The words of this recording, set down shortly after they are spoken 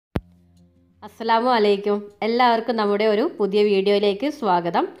അസ്സലാമു അലൈക്കും. എല്ലാവർക്കും നമ്മുടെ ഒരു പുതിയ വീഡിയോയിലേക്ക്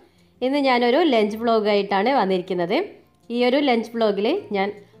സ്വാഗതം. ഇന്ന് ഞാനൊരു ലഞ്ച് വ്ളോഗായിട്ടാണ് വന്നിരിക്കുന്നത്. ഈ ഒരു ലഞ്ച് വ്ളോഗിൽ ഞാൻ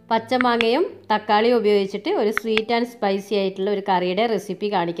പച്ചമാങ്ങയും തക്കാളിയും ഉപയോഗിച്ചിട്ട് ഒരു സ്വീറ്റ് ആൻഡ് സ്പൈസി ആയിട്ടുള്ള ഒരു കറിയുടെ റെസിപ്പി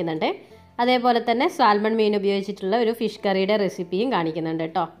കാണിക്കുന്നുണ്ട്. അതേപോലെ തന്നെ സാൽമൺ മീൻ ഉപയോഗിച്ചിട്ടുള്ള ഒരു ഫിഷ് കറിയുടെ റെസിപ്പിയും കാണിക്കുന്നുണ്ട്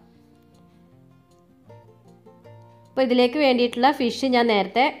കേട്ടോ. അപ്പോൾ ഇതിലേക്ക് വേണ്ടിയിട്ടുള്ള ഫിഷ് ഞാൻ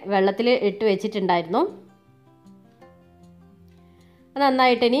നേരത്തെ വെള്ളത്തിൽ ഇട്ട് വെച്ചിട്ടുണ്ടായിരുന്നു.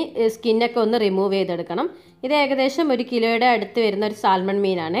 നന്നായിട്ട് ഇനി സ്കിന്നൊക്കെ ഒന്ന് റിമൂവ് ചെയ്തെടുക്കണം. ഇത് ഏകദേശം 1 കിലോയുടെ അടുത്ത് വരുന്ന ഒരു സാൽമൺ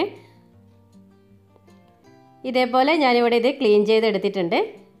മീനാണ്. ഇതേപോലെ ഞാനിവിടെ ഇത് ക്ലീൻ ചെയ്തെടുത്തിട്ടുണ്ട്.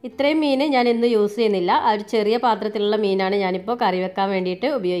 ഇത്രയും മീൻ ഞാൻ ഇന്ന് യൂസ് ചെയ്യുന്നില്ല. ആ ഒരു ചെറിയ പാത്രത്തിലുള്ള മീനാണ് ഞാനിപ്പോൾ കറി വെക്കാൻ വേണ്ടിയിട്ട്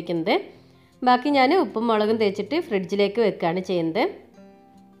ഉപയോഗിക്കുന്നത്. ബാക്കി ഞാൻ ഉപ്പും മുളകും തേച്ചിട്ട് ഫ്രിഡ്ജിലേക്ക് വെക്കുകയാണ് ചെയ്യുന്നത്.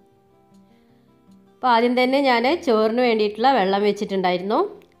 അപ്പോൾ ആദ്യം തന്നെ ഞാൻ ചോറിന് വേണ്ടിയിട്ടുള്ള വെള്ളം വെച്ചിട്ടുണ്ടായിരുന്നു.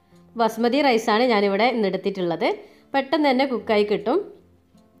 ബസ്മതി റൈസാണ് ഞാനിവിടെ ഇന്ന് എടുത്തിട്ടുള്ളത്. പെട്ടെന്ന് തന്നെ കുക്കായി കിട്ടും.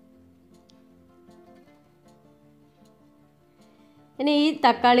 ഇനി ഈ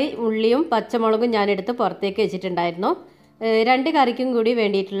തക്കാളി ഉള്ളിയും പച്ചമുളകും ഞാനെടുത്ത് പുറത്തേക്ക് വെച്ചിട്ടുണ്ടായിരുന്നു. 2 കറിക്കും കൂടി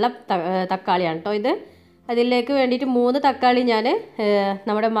വേണ്ടിയിട്ടുള്ള തക്കാളിയാണ് കേട്ടോ ഇത്. അതിലേക്ക് വേണ്ടിയിട്ട് 3 തക്കാളി ഞാൻ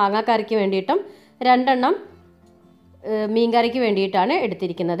നമ്മുടെ മാങ്ങാക്കറിക്ക് വേണ്ടിയിട്ടും 2 എണ്ണം മീൻ കറിക്ക് വേണ്ടിയിട്ടാണ്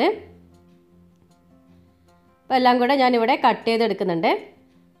എടുത്തിരിക്കുന്നത്. അപ്പോൾ എല്ലാം കൂടെ ഞാനിവിടെ കട്ട് ചെയ്തെടുക്കുന്നുണ്ട്.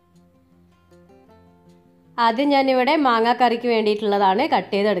 ആദ്യം ഞാനിവിടെ മാങ്ങാക്കറിക്ക് വേണ്ടിയിട്ടുള്ളതാണ്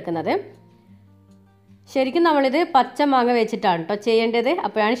കട്ട് ചെയ്തെടുക്കുന്നത്. ശരിക്കും നമ്മളിത് പച്ച മാങ്ങ വെച്ചിട്ടാണ് കേട്ടോ ചെയ്യേണ്ടത്.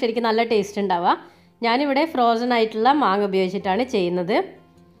 അപ്പോഴാണ് ശരിക്കും നല്ല ടേസ്റ്റ് ഉണ്ടാവുക. ഞാനിവിടെ ഫ്രോസൺ ആയിട്ടുള്ള മാങ്ങ ഉപയോഗിച്ചിട്ടാണ് ചെയ്യുന്നത്.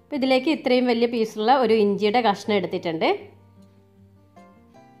 അപ്പോൾ ഇതിലേക്ക് ഇത്രയും വലിയ പീസുള്ള ഒരു ഇഞ്ചിയുടെ കഷ്ണം എടുത്തിട്ടുണ്ട്.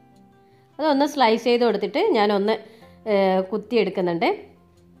 അതൊന്ന് സ്ലൈസ് ചെയ്ത് കൊടുത്തിട്ട് ഞാനൊന്ന് കുത്തിയെടുക്കുന്നുണ്ട്.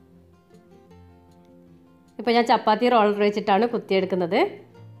 ഇപ്പോൾ ഞാൻ ചപ്പാത്തി റോളർ വെച്ചിട്ടാണ് കുത്തിയെടുക്കുന്നത്.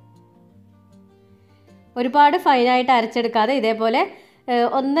 ഒരുപാട് ഫൈനായിട്ട് അരച്ചെടുക്കാതെ ഇതേപോലെ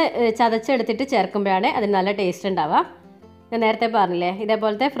ഒന്ന് ചതച്ചെടുത്തിട്ട് ചേർക്കുമ്പോഴാണ് അതിന് നല്ല ടേസ്റ്റ് ഉണ്ടാവുക. ഞാൻ നേരത്തെ പറഞ്ഞില്ലേ,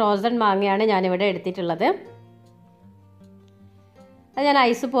 ഇതേപോലത്തെ ഫ്രോസൺ മാങ്ങയാണ് ഞാനിവിടെ എടുത്തിട്ടുള്ളത്. അത് ഞാൻ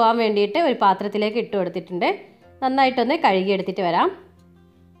ഐസ് പോകാൻ വേണ്ടിയിട്ട് ഒരു പാത്രത്തിലേക്ക് ഇട്ട് കൊടുത്തിട്ടുണ്ട്. നന്നായിട്ടൊന്ന് കഴുകിയെടുത്തിട്ട് വരാം.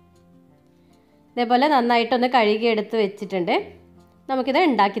 ഇതേപോലെ നന്നായിട്ടൊന്ന് കഴുകിയെടുത്ത് വെച്ചിട്ടുണ്ട്. നമുക്കിത്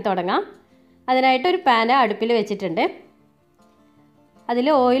ഉണ്ടാക്കി തുടങ്ങാം. അതിനായിട്ടൊരു പാന് അടുപ്പിൽ വെച്ചിട്ടുണ്ട്. അതിൽ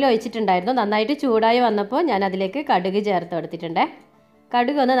ഓയിൽ ഒഴിച്ചിട്ടുണ്ടായിരുന്നു. നന്നായിട്ട് ചൂടായി വന്നപ്പോൾ ഞാൻ അതിലേക്ക് കടുക് ചേർത്ത് കൊടുത്തിട്ടുണ്ട്.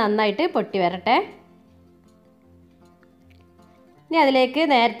 കടുക് ഒന്ന് നന്നായിട്ട് പൊട്ടി വരട്ടെ. ഇനി അതിലേക്ക്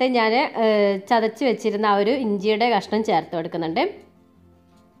നേരത്തെ ഞാൻ ചതച്ച് വെച്ചിരുന്ന ആ ഒരു ഇഞ്ചിയുടെ കഷ്ണം ചേർത്ത് കൊടുക്കുന്നുണ്ട്.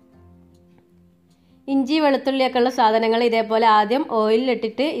 ഇഞ്ചി വെളുത്തുള്ളിയൊക്കെ ഉള്ള സാധനങ്ങൾ ഇതേപോലെ ആദ്യം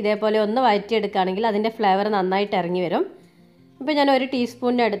ഓയിലിലിട്ടിട്ട് ഇതേപോലെ ഒന്ന് വഴറ്റിയെടുക്കുകയാണെങ്കിൽ അതിൻ്റെ ഫ്ലേവർ നന്നായിട്ട് ഇറങ്ങി വരും. ഇപ്പോൾ ഞാൻ 1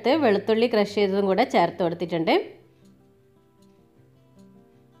 ടീസ്പൂണിനടുത്ത് വെളുത്തുള്ളി ക്രഷ് ചെയ്തതും കൂടെ ചേർത്ത് കൊടുത്തിട്ടുണ്ട്.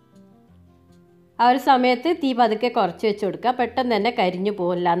 ആ ഒരു സമയത്ത് തീ പതുക്കെ കുറച്ച് വെച്ച് കൊടുക്കുക. പെട്ടെന്ന് തന്നെ കരിഞ്ഞു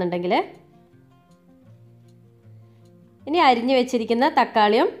പോകില്ല എന്നുണ്ടെങ്കിൽ. ഇനി അരിഞ്ഞു വെച്ചിരിക്കുന്ന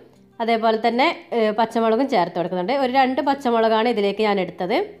തക്കാളിയും അതേപോലെ തന്നെ പച്ചമുളകും ചേർത്ത് കൊടുക്കുന്നുണ്ട്. ഒരു 2 പച്ചമുളകാണ് ഇതിലേക്ക് ഞാൻ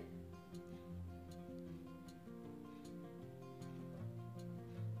എടുത്തത്.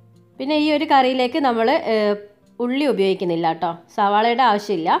 പിന്നെ ഈ ഒരു കറിയിലേക്ക് നമ്മൾ ഉള്ളി ഉപയോഗിക്കുന്നില്ല കേട്ടോ. സവാളയുടെ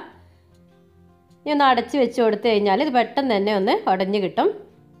ആവശ്യമില്ല. ഇനി ഒന്ന് അടച്ച് വെച്ച് കൊടുത്തു കഴിഞ്ഞാൽ ഇത് പെട്ടെന്ന് തന്നെ ഒന്ന് ഉടഞ്ഞ് കിട്ടും.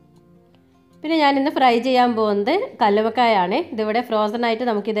 പിന്നെ ഞാനിന്ന് ഫ്രൈ ചെയ്യാൻ പോകുന്നത് കല്ലുമക്കായാണ്. ഇതിവിടെ ഫ്രോസൺ ആയിട്ട്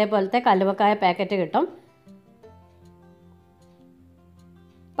നമുക്ക് ഇതേപോലത്തെ കല്ലുമക്കായ പാക്കറ്റ് കിട്ടും.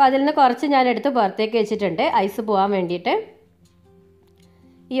 അപ്പോൾ അതിൽ നിന്ന് കുറച്ച് ഞാനെടുത്ത് പുറത്തേക്ക് വെച്ചിട്ടുണ്ട് ഐസ് പോകാൻ വേണ്ടിയിട്ട്.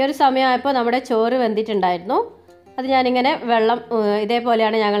 ഈ ഒരു സമയമായപ്പോൾ നമ്മുടെ ചോറ് വെന്തിട്ടുണ്ടായിരുന്നു. അത് ഞാനിങ്ങനെ വെള്ളം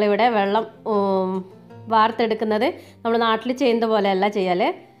ഇതേപോലെയാണ് ഞങ്ങളിവിടെ വെള്ളം വാർത്തെടുക്കുന്നത്. നമ്മൾ നാട്ടിൽ ചെയ്യുന്നത് പോലെയല്ല ചെയ്യൽ.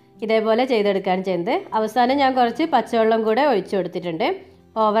 ഇതേപോലെ ചെയ്തെടുക്കുകയാണ് ചെയ്യുന്നത്. അവസാനം ഞാൻ കുറച്ച് പച്ചവെള്ളം കൂടെ ഒഴിച്ചു കൊടുത്തിട്ടുണ്ട്,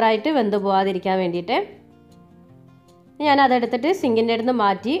 ഓവറായിട്ട് വെന്ത് പോകാതിരിക്കാൻ വേണ്ടിയിട്ട്. ഞാൻ അതെടുത്തിട്ട് സിങ്കിൻ്റെ അടുത്ത്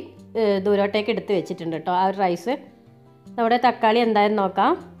മാറ്റി ദൂരോട്ടേക്ക് എടുത്ത് വെച്ചിട്ടുണ്ട് കേട്ടോ ആ ഒരു റൈസ്. നമ്മുടെ തക്കാളി എന്തായാലും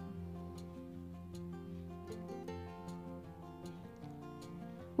നോക്കാം.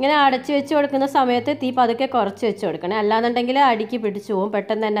 ഇങ്ങനെ അടച്ച് വെച്ച് കൊടുക്കുന്ന സമയത്ത് തീ പതുക്കെ കുറച്ച് വെച്ച് കൊടുക്കണേ. അല്ലാന്നുണ്ടെങ്കിൽ അടിക്ക് പിടിച്ചു പോവും,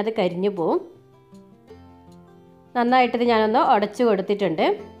 പെട്ടെന്ന് തന്നെ അത് കരിഞ്ഞു പോവും. നന്നായിട്ടിത് ഞാനൊന്ന് ഉടച്ച് കൊടുത്തിട്ടുണ്ട്.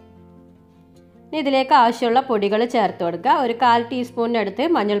 ഇനി ഇതിലേക്ക് ആവശ്യമുള്ള പൊടികൾ ചേർത്ത് കൊടുക്കുക. ഒരു 1/4 ടീസ്പൂണിനടുത്ത്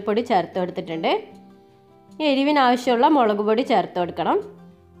മഞ്ഞൾപ്പൊടി ചേർത്ത് കൊടുത്തിട്ടുണ്ട്. എരിവിന് ആവശ്യമുള്ള മുളക് പൊടി ചേർത്ത് കൊടുക്കണം.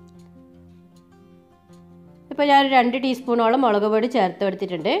 ഇപ്പോൾ ഞാൻ 2 ടീസ്പൂണോളം മുളക് പൊടി ചേർത്ത്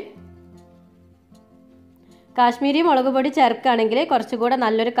കൊടുത്തിട്ടുണ്ട്. കാശ്മീരി മുളക് പൊടി ചേർക്കുകയാണെങ്കിൽ കുറച്ചുകൂടെ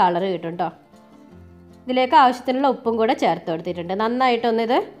നല്ലൊരു കളർ കിട്ടും കേട്ടോ. ഇതിലേക്ക് ആവശ്യത്തിനുള്ള ഉപ്പും കൂടെ ചേർത്ത് കൊടുത്തിട്ടുണ്ട്.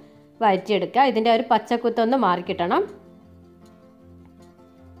 നന്നായിട്ടൊന്നിത് വഴറ്റിയെടുക്കുക. ഇതിൻ്റെ ഒരു പച്ചക്കുത്തൊന്ന് മാറിക്കിട്ടണം.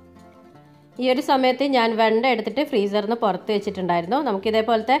 ഈ ഒരു സമയത്ത് ഞാൻ വെണ്ട എടുത്തിട്ട് ഫ്രീസറിൽ നിന്ന് പുറത്ത് വെച്ചിട്ടുണ്ടായിരുന്നു.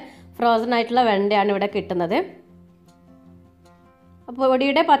 നമുക്കിതേപോലത്തെ ഫ്രോസൺ ആയിട്ടുള്ള വെണ്ടയാണ് ഇവിടെ കിട്ടുന്നത്. അപ്പോൾ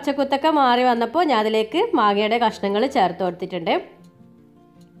പൊടിയുടെ പച്ചക്കുത്തൊക്കെ മാറി വന്നപ്പോൾ ഞാൻ അതിലേക്ക് മാങ്ങയുടെ കഷ്ണങ്ങൾ ചേർത്ത് കൊടുത്തിട്ടുണ്ട്.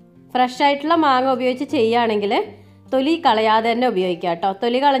 ഫ്രഷ് ആയിട്ടുള്ള മാങ്ങ ഉപയോഗിച്ച് ചെയ്യുകയാണെങ്കിൽ തൊലി കളയാതെ തന്നെ ഉപയോഗിക്കുക കേട്ടോ.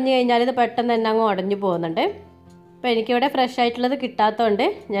 തൊലി കളഞ്ഞു കഴിഞ്ഞാൽ ഇത് പെട്ടെന്ന് തന്നെ അങ്ങ് ഉടഞ്ഞു പോകുന്നുണ്ട്. അപ്പോൾ എനിക്കിവിടെ ഫ്രഷ് ആയിട്ടുള്ളത് കിട്ടാത്തതുകൊണ്ട്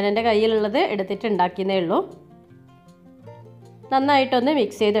ഞാൻ എൻ്റെ കയ്യിലുള്ളത് എടുത്തിട്ട് ഉണ്ടാക്കിയതേ ഉള്ളൂ. നന്നായിട്ടൊന്ന്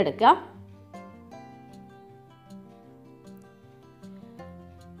മിക്സ് ചെയ്തെടുക്കുക.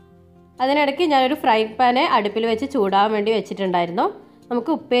 അതിനിടയ്ക്ക് ഞാനൊരു ഫ്രൈ പാന് അടുപ്പിൽ വെച്ച് ചൂടാൻ വേണ്ടി വെച്ചിട്ടുണ്ടായിരുന്നു.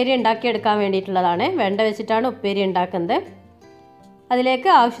 നമുക്ക് ഉപ്പേരി ഉണ്ടാക്കിയെടുക്കാൻ വേണ്ടിയിട്ടുള്ളതാണ്. വെണ്ട വെച്ചിട്ടാണ് ഉപ്പേരി ഉണ്ടാക്കുന്നത്. അതിലേക്ക്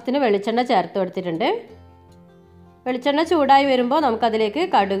ആവശ്യത്തിന് വെളിച്ചെണ്ണ ചേർത്ത് കൊടുത്തിട്ടുണ്ട്. വെളിച്ചെണ്ണ ചൂടായി വരുമ്പോൾ നമുക്കതിലേക്ക്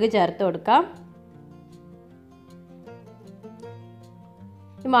കടുക് ചേർത്ത് കൊടുക്കാം.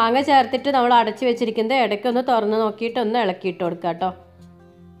 മാങ്ങ ചേർത്തിട്ട് നമ്മൾ അടച്ചു വെച്ചിരിക്കുന്നത് ഇടയ്ക്കൊന്ന് തുറന്ന് നോക്കിയിട്ട് ഒന്ന് ഇളക്കിയിട്ട് കൊടുക്കുക കേട്ടോ.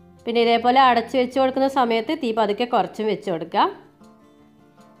 പിന്നെ ഇതേപോലെ അടച്ചു വെച്ച് കൊടുക്കുന്ന സമയത്ത് തീ പതുക്കെ കുറച്ചും വെച്ച് കൊടുക്കുക.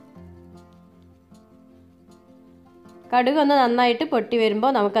 കടുക് ഒന്ന് നന്നായിട്ട് പൊട്ടി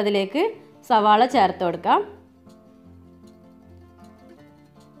വരുമ്പോൾ നമുക്കതിലേക്ക് സവാള ചേർത്ത് കൊടുക്കാം.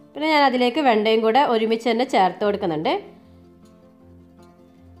 പിന്നെ ഞാൻ അതിലേക്ക് വെണ്ടയും കൂടെ ഒരുമിച്ച് തന്നെ ചേർത്ത് കൊടുക്കുന്നുണ്ട്.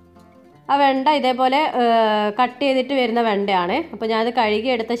 ആ വെണ്ട ഇതേപോലെ കട്ട് ചെയ്തിട്ട് വരുന്ന വെണ്ടയാണ്. അപ്പോൾ ഞാനത് കഴുകി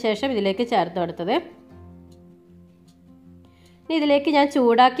എടുത്ത ശേഷം ഇതിലേക്ക് ചേർത്ത് കൊടുത്തത്. ഇനി ഇതിലേക്ക് ഞാൻ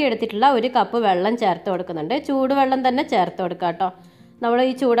ചൂടാക്കി എടുത്തിട്ടുള്ള 1 കപ്പ് വെള്ളം ചേർത്ത് കൊടുക്കുന്നുണ്ട്. ചൂടുവെള്ളം തന്നെ ചേർത്ത് കൊടുക്കുക കേട്ടോ. നമ്മൾ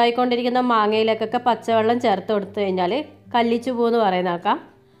ഈ ചൂടായിക്കൊണ്ടിരിക്കുന്ന മാങ്ങയിലേക്കൊക്കെ പച്ചവെള്ളം ചേർത്ത് കൊടുത്തു കഴിഞ്ഞാൽ കല്ലിച്ചു പോകുമെന്ന് പറയുന്നേക്കാം.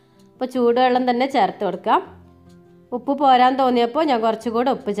 അപ്പോൾ ചൂടുവെള്ളം തന്നെ ചേർത്ത് കൊടുക്കാം. ഉപ്പ് പോരാൻ തോന്നിയപ്പോൾ ഞാൻ കുറച്ചുകൂടെ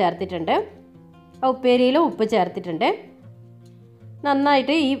ഉപ്പ് ചേർത്തിട്ടുണ്ട്. ആ ഉപ്പേരിയിലും ഉപ്പ് ചേർത്തിട്ടുണ്ട്.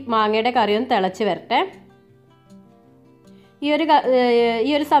 നന്നായിട്ട് ഈ മാങ്ങയുടെ കറി ഒന്ന് തിളച്ച് വരട്ടെ.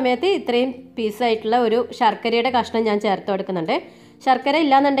 ഈ ഒരു സമയത്ത് ഇത്രയും പീസായിട്ടുള്ള ഒരു ശർക്കരയുടെ കഷ്ണം ഞാൻ ചേർത്ത് കൊടുക്കുന്നുണ്ട്. ശർക്കര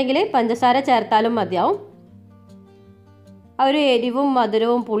ഇല്ലാന്നുണ്ടെങ്കിൽ പഞ്ചസാര ചേർത്താലും മതിയാവും. ആ ഒരു എരിവും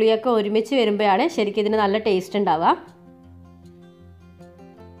മധുരവും പുളിയൊക്കെ ഒരുമിച്ച് വരുമ്പോഴാണ് ശരിക്കും ഇതിന് നല്ല ടേസ്റ്റ് ഉണ്ടാവുക.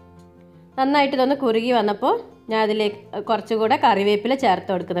 നന്നായിട്ട് ഇതൊന്ന് കുറുകി വന്നപ്പോൾ ഞാൻ അതിലേക്ക് കുറച്ചുകൂടെ കറിവേപ്പില ചേർത്ത്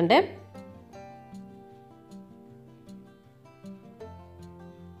കൊടുക്കുന്നുണ്ട്.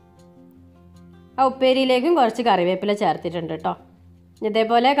 ആ ഉപ്പേരിയിലേക്കും കുറച്ച് കറിവേപ്പില ചേർത്തിട്ടുണ്ട് കേട്ടോ.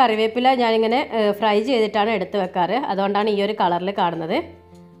 ഇതേപോലെ കറിവേപ്പില ഞാനിങ്ങനെ ഫ്രൈ ചെയ്തിട്ടാണ് എടുത്ത് വെക്കാറ്. അതുകൊണ്ടാണ് ഈ ഒരു കളറിൽ കാണുന്നത്.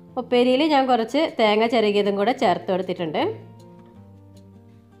 ഉപ്പേരിയിൽ ഞാൻ കുറച്ച് തേങ്ങ ചിരകിയതും കൂടെ ചേർത്ത് കൊടുത്തിട്ടുണ്ട്.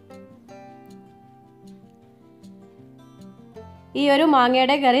 ഈ ഒരു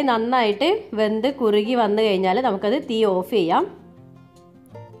മാങ്ങയുടെ കറി നന്നായിട്ട് വെന്ത് കുറുകി വന്നു കഴിഞ്ഞാൽ നമുക്കത് തീ ഓഫ് ചെയ്യാം.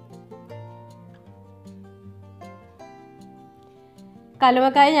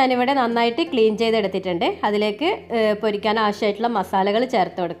 കല്ലുമ്മക്കായ ഞാനിവിടെ നന്നായിട്ട് ക്ലീൻ ചെയ്തെടുത്തിട്ടുണ്ട്. അതിലേക്ക് പൊരിക്കാൻ ആവശ്യമായിട്ടുള്ള മസാലകൾ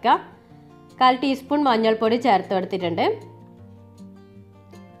ചേർത്ത് കൊടുക്കുക. 1/4 ടീസ്പൂൺ മഞ്ഞൾപ്പൊടി ചേർത്ത് കൊടുത്തിട്ടുണ്ട്.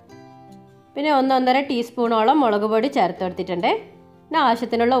 പിന്നെ 1-1.5 ടീസ്പൂണോളം മുളക് പൊടി ചേർത്ത് കൊടുത്തിട്ടുണ്ട്. പിന്നെ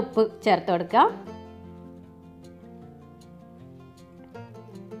ആവശ്യത്തിനുള്ള ഉപ്പ് ചേർത്ത് കൊടുക്കുക.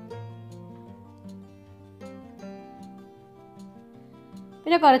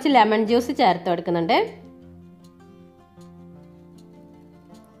 പിന്നെ കുറച്ച് ലെമൺ ജ്യൂസ് ചേർത്ത് കൊടുക്കുന്നുണ്ട്.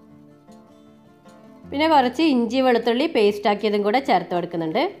 പിന്നെ കുറച്ച് ഇഞ്ചി വെളുത്തുള്ളി പേസ്റ്റ് ആക്കിയതും കൂടെ ചേർത്ത്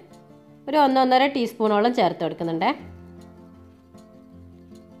കൊടുക്കുന്നുണ്ട്. ഒരു 1-1.5 ടീസ്പൂണോളം ചേർത്ത് കൊടുക്കുന്നുണ്ട്.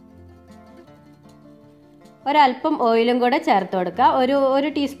 ഒരല്പം ഓയിലും കൂടെ ചേർത്ത് കൊടുക്കുക.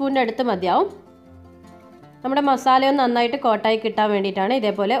 ഒരു ടീസ്പൂണിൻ്റെ അടുത്ത് മതിയാവും. നമ്മുടെ മസാലയൊന്ന് നന്നായിട്ട് കോട്ടായി കിട്ടാൻ വേണ്ടിയിട്ടാണ്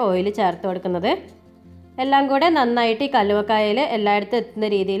ഇതേപോലെ ഓയിൽ ചേർത്ത് കൊടുക്കുന്നത്. എല്ലാം കൂടെ നന്നായിട്ട് ഈ കല്ലുമ്മക്കായയിൽ എല്ലായിടത്തും എത്തുന്ന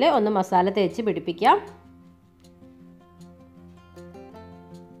രീതിയിൽ ഒന്ന് മസാല തേച്ച് പിടിപ്പിക്കാം.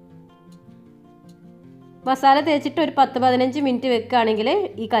 മസാല തേച്ചിട്ട് ഒരു 10-15 മിനിറ്റ് വെക്കുകയാണെങ്കിൽ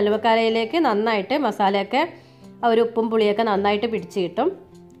ഈ കല്ലുമ്മക്കായയിലേക്ക് നന്നായിട്ട് മസാലയൊക്കെ ആ ഒരു ഉപ്പും പുളിയൊക്കെ നന്നായിട്ട് പിടിച്ച് കിട്ടും.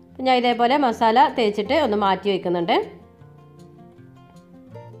 ഞാൻ ഇതേപോലെ മസാല തേച്ചിട്ട് ഒന്ന് മാറ്റി വയ്ക്കുന്നുണ്ട്.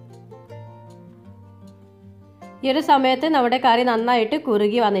 ഈ ഒരു സമയത്ത് നമ്മുടെ കറി നന്നായിട്ട്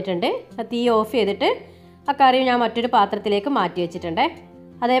കുറുകി വന്നിട്ടുണ്ട്. തീ ഓഫ് ചെയ്തിട്ട് ആ കറി ഞാൻ മറ്റൊരു പാത്രത്തിലേക്ക് മാറ്റി വെച്ചിട്ടുണ്ട്.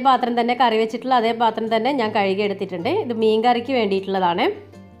 അതേ പാത്രം തന്നെ കറി വെച്ചിട്ടുള്ള അതേ പാത്രം തന്നെ ഞാൻ കഴുകി എടുത്തിട്ടുണ്ട്. ഇത് മീൻ കറിക്ക് വേണ്ടിയിട്ടുള്ളതാണ്.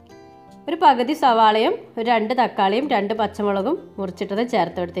 ഒരു പകുതി സവാളയും 2 തക്കാളിയും 2 പച്ചമുളകും മുറിച്ചിട്ടത്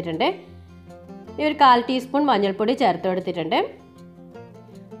ചേർത്ത് കൊടുത്തിട്ടുണ്ട്. ഈ ഒരു 1/4 ടീസ്പൂൺ മഞ്ഞൾപ്പൊടി ചേർത്ത് കൊടുത്തിട്ടുണ്ട്.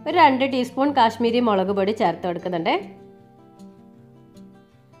 ഒരു 2 ടീസ്പൂൺ കാശ്മീരി മുളക് പൊടി ചേർത്ത് കൊടുക്കുന്നുണ്ട്.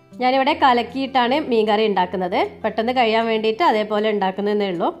 ഞാനിവിടെ കലക്കിയിട്ടാണ് മീൻ കറി ഉണ്ടാക്കുന്നത്. പെട്ടെന്ന് കഴിയാൻ വേണ്ടിയിട്ട് അതേപോലെ ഉണ്ടാക്കുന്നതേ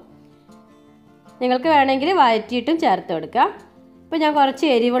ഉള്ളൂ. നിങ്ങൾക്ക് വേണമെങ്കിൽ വഴറ്റിയിട്ടും ചേർത്ത് കൊടുക്കുക. ഇപ്പോൾ ഞാൻ കുറച്ച്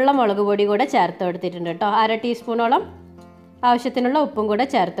എരിവുള്ള മുളക് പൊടി കൂടെ ചേർത്ത് കൊടുത്തിട്ടുണ്ട് കേട്ടോ. 1/2 ടീസ്പൂണോളം ആവശ്യത്തിനുള്ള ഉപ്പും കൂടെ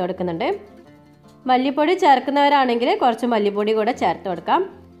ചേർത്ത് കൊടുക്കുന്നുണ്ട്. മല്ലിപ്പൊടി ചേർക്കുന്നവരാണെങ്കിൽ കുറച്ച് മല്ലിപ്പൊടി കൂടെ ചേർത്ത് കൊടുക്കാം.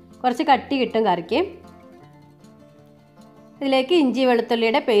 കുറച്ച് കട്ടി കിട്ടും കറിക്ക്. ഇതിലേക്ക് ഇഞ്ചി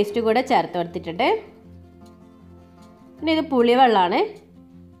വെളുത്തുള്ളിയുടെ പേസ്റ്റ് കൂടെ ചേർത്ത് കൊടുത്തിട്ടുണ്ട്. പിന്നെ ഇത് പുളിവെള്ളമാണ്.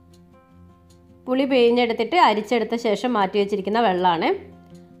 പുളി പിഴിഞ്ഞെടുത്തിട്ട് അരിച്ചെടുത്ത ശേഷം മാറ്റി വെച്ചിരിക്കുന്ന വെള്ളമാണ്.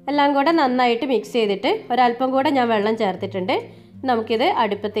 എല്ലാം കൂടെ നന്നായിട്ട് മിക്സ് ചെയ്തിട്ട് ഒരല്പം കൂടെ ഞാൻ വെള്ളം ചേർത്തിട്ടുണ്ട്. നമുക്കിത്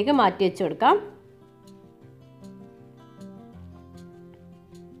അടുപ്പത്തേക്ക് മാറ്റി വെച്ച് കൊടുക്കാം.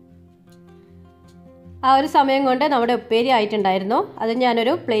 ആ ഒരു സമയം കൊണ്ട് നമ്മുടെ ഉപ്പേരി ആയിട്ടുണ്ടായിരുന്നു. അത്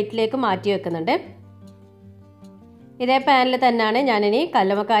ഞാനൊരു പ്ലേറ്റിലേക്ക് മാറ്റി വെക്കുന്നുണ്ട്. ഇതേ പാനിൽ തന്നെയാണ് ഞാനിനി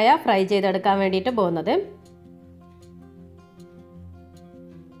കല്ലുമ്മക്കായ ഫ്രൈ ചെയ്തെടുക്കാൻ വേണ്ടിയിട്ട് പോകുന്നത്.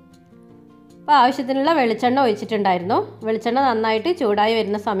 അപ്പോൾ ആവശ്യത്തിനുള്ള വെളിച്ചെണ്ണ ഒഴിച്ചിട്ടുണ്ടായിരുന്നു. വെളിച്ചെണ്ണ നന്നായിട്ട് ചൂടായി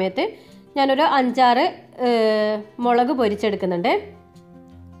വരുന്ന സമയത്ത് ഞാനൊരു 5-6 മുളക് പൊരിച്ചെടുക്കുന്നുണ്ട്.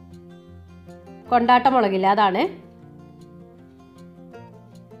 കൊണ്ടാട്ട മുളകില്ല, അതാണ്.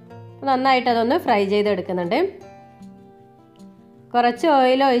 നന്നായിട്ട് അതൊന്ന് ഫ്രൈ ചെയ്തെടുക്കുന്നുണ്ട്. കുറച്ച്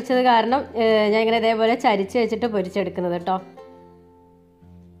ഓയിൽ ഒഴിച്ചത് കാരണം ഞാൻ ഇങ്ങനെ ഇതേപോലെ ചരിച്ച് വെച്ചിട്ട് പൊരിച്ചെടുക്കുന്നത് കേട്ടോ.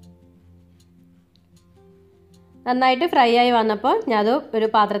 നന്നായിട്ട് ഫ്രൈ ആയി വന്നപ്പോൾ ഞാനത് ഒരു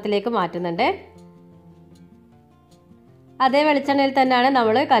പാത്രത്തിലേക്ക് മാറ്റുന്നുണ്ട്. അതേ വെളിച്ചെണ്ണയിൽ തന്നെയാണ്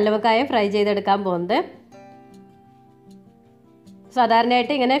നമ്മൾ കല്ലുമ്മക്കായ ഫ്രൈ ചെയ്തെടുക്കാൻ പോകുന്നത്.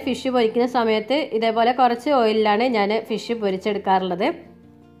 സാധാരണയായിട്ട് ഇങ്ങനെ ഫിഷ് പൊരിക്കുന്ന സമയത്ത് ഇതേപോലെ കുറച്ച് ഓയിലാണ് ഞാൻ ഫിഷ് പൊരിച്ചെടുക്കാറുള്ളത്.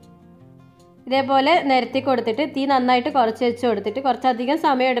 ഇതേപോലെ നിരത്തി കൊടുത്തിട്ട് തീ നന്നായിട്ട് കുറച്ച് വെച്ച് കൊടുത്തിട്ട് കുറച്ചധികം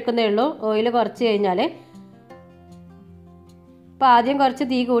സമയം എടുക്കുന്നേ ഉള്ളൂ ഓയിൽ കുറച്ച് കഴിഞ്ഞാൽ. അപ്പോൾ ആദ്യം കുറച്ച്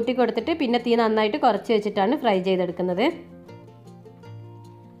തീ കൂട്ടി കൊടുത്തിട്ട് പിന്നെ തീ നന്നായിട്ട് കുറച്ച് വെച്ചിട്ടാണ് ഫ്രൈ ചെയ്തെടുക്കുന്നത്.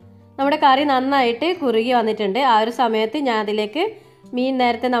 നമ്മുടെ കറി നന്നായിട്ട് കുറുകി വന്നിട്ടുണ്ട്. ആ ഒരു സമയത്ത് ഞാൻ അതിലേക്ക് മീൻ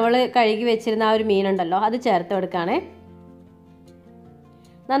നേരത്തെ നമ്മൾ കഴുകി വെച്ചിരുന്ന ആ ഒരു മീനുണ്ടല്ലോ അത് ചേർത്ത് കൊടുക്കുകയാണ്.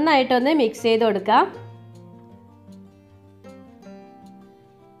 നന്നായിട്ടൊന്ന് മിക്സ് ചെയ്ത് കൊടുക്കാം.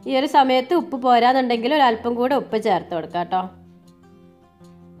 ഈ ഒരു സമയത്ത് ഉപ്പ് പോരാന്നുണ്ടെങ്കിൽ ഒരല്പം കൂടെ ഉപ്പ് ചേർത്ത് കൊടുക്കാം കേട്ടോ.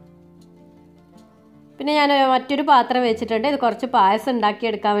 പിന്നെ ഞാൻ മറ്റൊരു പാത്രം വെച്ചിട്ടുണ്ട്. ഇത് കുറച്ച് പായസം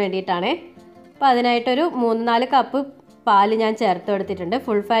ഉണ്ടാക്കിയെടുക്കാൻ വേണ്ടിയിട്ടാണ്. അപ്പോൾ അതിനായിട്ടൊരു 3-4 കപ്പ് പാല് ഞാൻ ചേർത്ത് കൊടുത്തിട്ടുണ്ട്.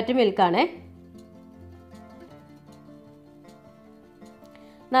 Full fat മിൽക്കാണ്.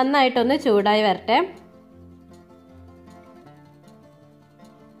 നന്നായിട്ടൊന്ന് ചൂടായി വരട്ടെ.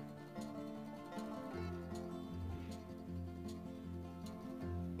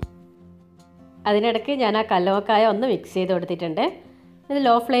 അതിനിടയ്ക്ക് ഞാൻ ആ കല്ലുമ്മക്കായ ഒന്ന് മിക്സ് ചെയ്ത് കൊടുത്തിട്ടുണ്ട്. ഇത്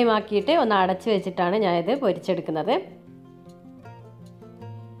ലോ ഫ്ലെയിം ആക്കിയിട്ട് ഒന്ന് അടച്ച് വെച്ചിട്ടാണ് ഞാനിത് പൊരിച്ചെടുക്കുന്നത്.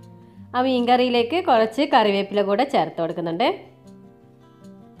 ആ മീൻകറിയിലേക്ക് കുറച്ച് കറിവേപ്പില കൂടെ ചേർത്ത് കൊടുക്കുന്നുണ്ട്.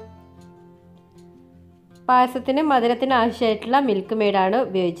 പായസത്തിന് മധുരത്തിന് ആവശ്യമായിട്ടുള്ള മിൽക്ക് മെയ്ഡാണ്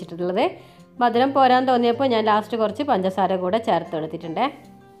ഉപയോഗിച്ചിട്ടുള്ളത്. മധുരം പോരാൻ തോന്നിയപ്പോൾ ഞാൻ ലാസ്റ്റ് കുറച്ച് പഞ്ചസാര കൂടെ ചേർത്ത് കൊടുത്തിട്ടുണ്ട്.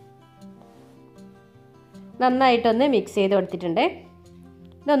 നന്നായിട്ടൊന്ന് മിക്സ് ചെയ്ത് കൊടുത്തിട്ടുണ്ട്.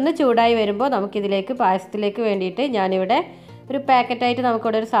 ഇതൊന്ന് ചൂടായി വരുമ്പോൾ നമുക്കിതിലേക്ക് പായസത്തിലേക്ക് വേണ്ടിയിട്ട് ഞാനിവിടെ ഒരു പാക്കറ്റായിട്ട്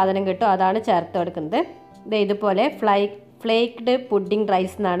നമുക്കിവിടെ ഒരു സാധനം കിട്ടും, അതാണ് ചേർത്ത് കൊടുക്കുന്നത്. ഇതുപോലെ ഫ്ലേക്ക്ഡ് പുഡിംഗ്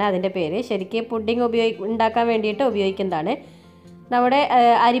റൈസ് എന്നാണ് അതിൻ്റെ പേര്. ശരിക്കും പുഡിംഗ് ഉണ്ടാക്കാൻ വേണ്ടിയിട്ട് ഉപയോഗിക്കുന്നതാണ്. നമ്മുടെ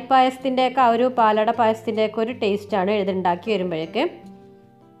അരിപ്പായസത്തിൻ്റെയൊക്കെ ആ ഒരു പാലട പായസത്തിൻ്റെയൊക്കെ ഒരു ടേസ്റ്റാണ് ഇതുണ്ടാക്കി വരുമ്പോഴേക്ക്.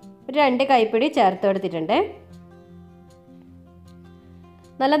 ഒരു 2 കൈപ്പിടി ചേർത്ത് കൊടുത്തിട്ടുണ്ട്.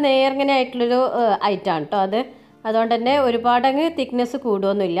 നല്ല നേർങ്ങനെ ആയിട്ടുള്ളൊരു ഐറ്റമാണ് കേട്ടോ അത്. അതുകൊണ്ട് തന്നെ ഒരുപാടങ്ങ് തിക്നെസ്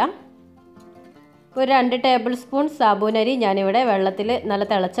കൂടുകയൊന്നുമില്ല. ഒരു 2 ടേബിൾ സ്പൂൺ സാബൂനരി ഞാനിവിടെ നല്ല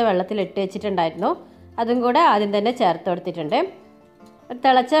തിളച്ച വെള്ളത്തിൽ ഇട്ട് വെച്ചിട്ടുണ്ടായിരുന്നു. അതും കൂടെ ആദ്യം തന്നെ ചേർത്ത് കൊടുത്തിട്ടുണ്ട്.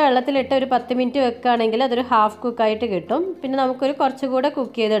 തിളച്ച വെള്ളത്തിലിട്ട് ഒരു 10 മിനിറ്റ് വെക്കുകയാണെങ്കിൽ അതൊരു ഹാഫ് കുക്കായിട്ട് കിട്ടും. പിന്നെ നമുക്കൊരു കുറച്ചുകൂടെ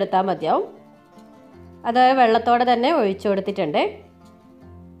കുക്ക് ചെയ്തെടുത്താൽ മതിയാവും. അത് വെള്ളത്തോടെ തന്നെ ഒഴിച്ചു കൊടുത്തിട്ടുണ്ട്.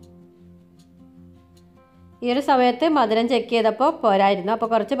 ഈ ഒരു സമയത്ത് മധുരം ചെക്ക് ചെയ്തപ്പോൾ പോരായിരുന്നു,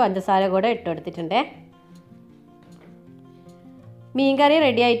 അപ്പോൾ കുറച്ച് പഞ്ചസാര കൂടെ ഇട്ട് കൊടുത്തിട്ടുണ്ട്. മീൻകറി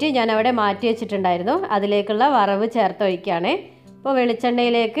റെഡിയായിട്ട് ഞാൻ അവിടെ മാറ്റി വെച്ചിട്ടുണ്ടായിരുന്നു. അതിലേക്കുള്ള വറവ് ചേർത്ത് ഒഴിക്കുകയാണ്. ഇപ്പോൾ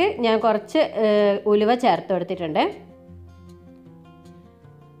വെളിച്ചെണ്ണയിലേക്ക് ഞാൻ കുറച്ച് ഉലുവ ചേർത്ത് കൊടുത്തിട്ടുണ്ട്.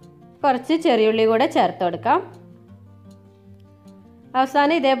 കുറച്ച് ചെറിയുള്ളി കൂടെ ചേർത്ത് കൊടുക്കാം.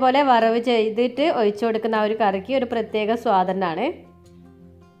 അവസാനം ഇതേപോലെ വറവ് ചെയ്തിട്ട് ഒഴിച്ചു കൊടുക്കുന്ന ആ ഒരു കറിക്ക് ഒരു പ്രത്യേക സ്വാദനാണ്.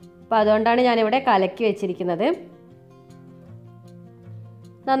 അപ്പോൾ അതുകൊണ്ടാണ് ഞാനിവിടെ കലക്കി വെച്ചിരിക്കുന്നത്.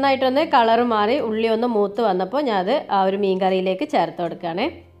 നന്നായിട്ടൊന്ന് കളറ് മാറി ഉള്ളി ഒന്ന് മൂത്ത് വന്നപ്പോൾ ഞാൻ അത് ആ ഒരു മീൻ കറിയിലേക്ക് ചേർത്ത് കൊടുക്കുകയാണ്.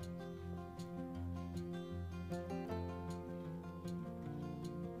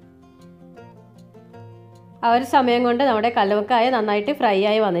 ആ ഒരു സമയം കൊണ്ട് നമ്മുടെ കല്ലുമ്മക്കായ നന്നായിട്ട് ഫ്രൈ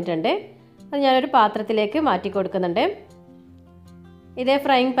ആയി വന്നിട്ടുണ്ട്. അത് ഞാനൊരു പാത്രത്തിലേക്ക് മാറ്റി കൊടുക്കുന്നുണ്ട്. ഇതേ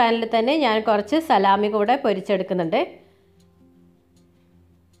ഫ്രൈയിങ് പാനിൽ തന്നെ ഞാൻ കുറച്ച് സലാമി കൂടെ പൊരിച്ചെടുക്കുന്നുണ്ട്.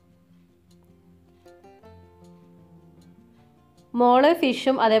 മോള്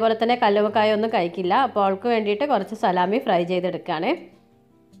ഫിഷും അതേപോലെ തന്നെ കല്ലുമ്മക്കായ ഒന്നും കഴിക്കില്ല. അപ്പോൾ അവൾക്ക് വേണ്ടിയിട്ട് കുറച്ച് സലാമി ഫ്രൈ ചെയ്തെടുക്കുകയാണ്.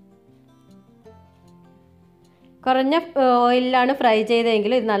 കുറഞ്ഞ ഓയിലാണ് ഫ്രൈ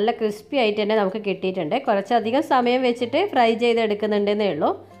ചെയ്തതെങ്കിൽ ഇത് നല്ല ക്രിസ്പി ആയിട്ട് തന്നെ നമുക്ക് കിട്ടിയിട്ടുണ്ട്. കുറച്ചധികം സമയം വെച്ചിട്ട് ഫ്രൈ ചെയ്തെടുക്കുന്നുണ്ടെന്നേ ഉള്ളൂ.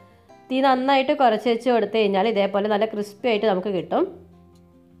 തീ നന്നായിട്ട് കുറച്ച് വെച്ച് കൊടുത്തു കഴിഞ്ഞാൽ ഇതേപോലെ നല്ല ക്രിസ്പി ആയിട്ട് നമുക്ക് കിട്ടും.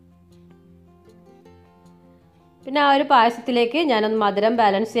 പിന്നെ ആ ഒരു പായസത്തിലേക്ക് ഞാനൊന്ന് മധുരം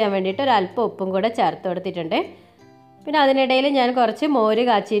ബാലൻസ് ചെയ്യാൻ വേണ്ടിയിട്ട് ഒരു അല്പം ഉപ്പും കൂടെ ചേർത്ത് കൊടുത്തിട്ടുണ്ട്. പിന്നെ അതിനിടയിൽ ഞാൻ കുറച്ച് മോര്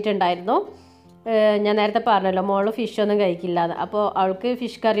കാച്ചിയിട്ടുണ്ടായിരുന്നു. ഞാൻ നേരത്തെ പറഞ്ഞല്ലോ മോള് ഫിഷൊന്നും കഴിക്കില്ല, അപ്പോൾ അവൾക്ക്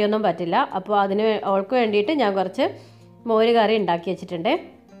ഫിഷ് കറിയൊന്നും പറ്റില്ല. അപ്പോൾ അവൾക്ക് വേണ്ടിയിട്ട് ഞാൻ കുറച്ച് മോര് കറി ഉണ്ടാക്കി വെച്ചിട്ടുണ്ട്.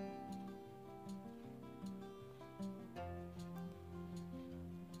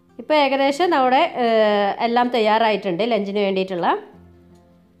 ഇപ്പോൾ ഏകദേശം നമ്മുടെ എല്ലാം തയ്യാറായിട്ടുണ്ട് ലഞ്ചിന് വേണ്ടിയിട്ടുള്ള.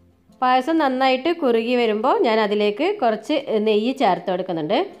 പായസം നന്നായിട്ട് കുറുകി വരുമ്പോൾ ഞാൻ അതിലേക്ക് കുറച്ച് നെയ്യ് ചേർത്ത്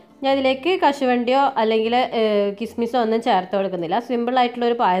കൊടുക്കുന്നുണ്ട്. ഞാൻ അതിലേക്ക് കശുവണ്ടിയോ അല്ലെങ്കിൽ കിസ്മിസോ ഒന്നും ചേർത്ത് കൊടുക്കുന്നില്ല.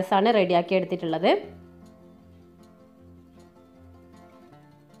 സിമ്പിളായിട്ടുള്ളൊരു പായസമാണ് റെഡിയാക്കി എടുത്തിട്ടുള്ളത്.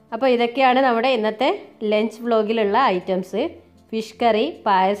 അപ്പോൾ ഇതൊക്കെയാണ് നമ്മുടെ ഇന്നത്തെ ലഞ്ച് വ്ലോഗിലുള്ള ഐറ്റംസ്. ഫിഷ് കറി,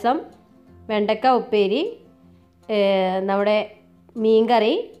 പായസം, വെണ്ടക്ക ഉപ്പേരി, നമ്മുടെ മീൻ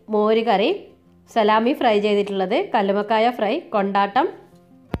കറി, മോര് കറി, സലാമി ഫ്രൈ ചെയ്തിട്ടുള്ളത്, കല്ലുമക്കായ ഫ്രൈ, കൊണ്ടാട്ടം,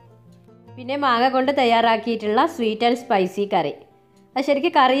 പിന്നെ മാങ്ങ കൊണ്ട് തയ്യാറാക്കിയിട്ടുള്ള സ്വീറ്റ് ആൻഡ് സ്പൈസി കറി. അത്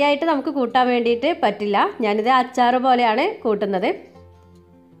ശരിക്കും കറിയായിട്ട് നമുക്ക് കൂട്ടാൻ വേണ്ടിയിട്ട് പറ്റില്ല. ഞാനിത് അച്ചാറ് പോലെയാണ് കൂട്ടുന്നത്.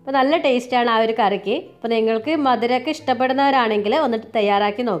 അപ്പോൾ നല്ല ടേസ്റ്റാണ് ആ ഒരു കറിക്ക്. അപ്പോൾ നിങ്ങൾക്ക് മധുരമൊക്കെ ഇഷ്ടപ്പെടുന്നവരാണെങ്കിൽ ഒന്ന്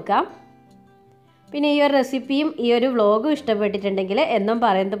തയ്യാറാക്കി നോക്കാം. പിന്നെ ഈ ഒരു റെസിപ്പിയും ഈ ഒരു വ്ളോഗും ഇഷ്ടപ്പെട്ടിട്ടുണ്ടെങ്കിൽ എന്നും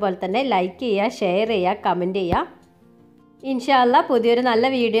പറയുന്നത് പോലെ തന്നെ ലൈക്ക് ചെയ്യുക, ഷെയർ ചെയ്യുക, കമൻറ്റ് ചെയ്യുക. ഇൻഷാ അല്ലാഹ് പുതിയൊരു നല്ല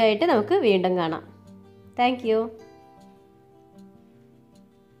വീഡിയോ ആയിട്ട് നമുക്ക് വീണ്ടും കാണാം. താങ്ക്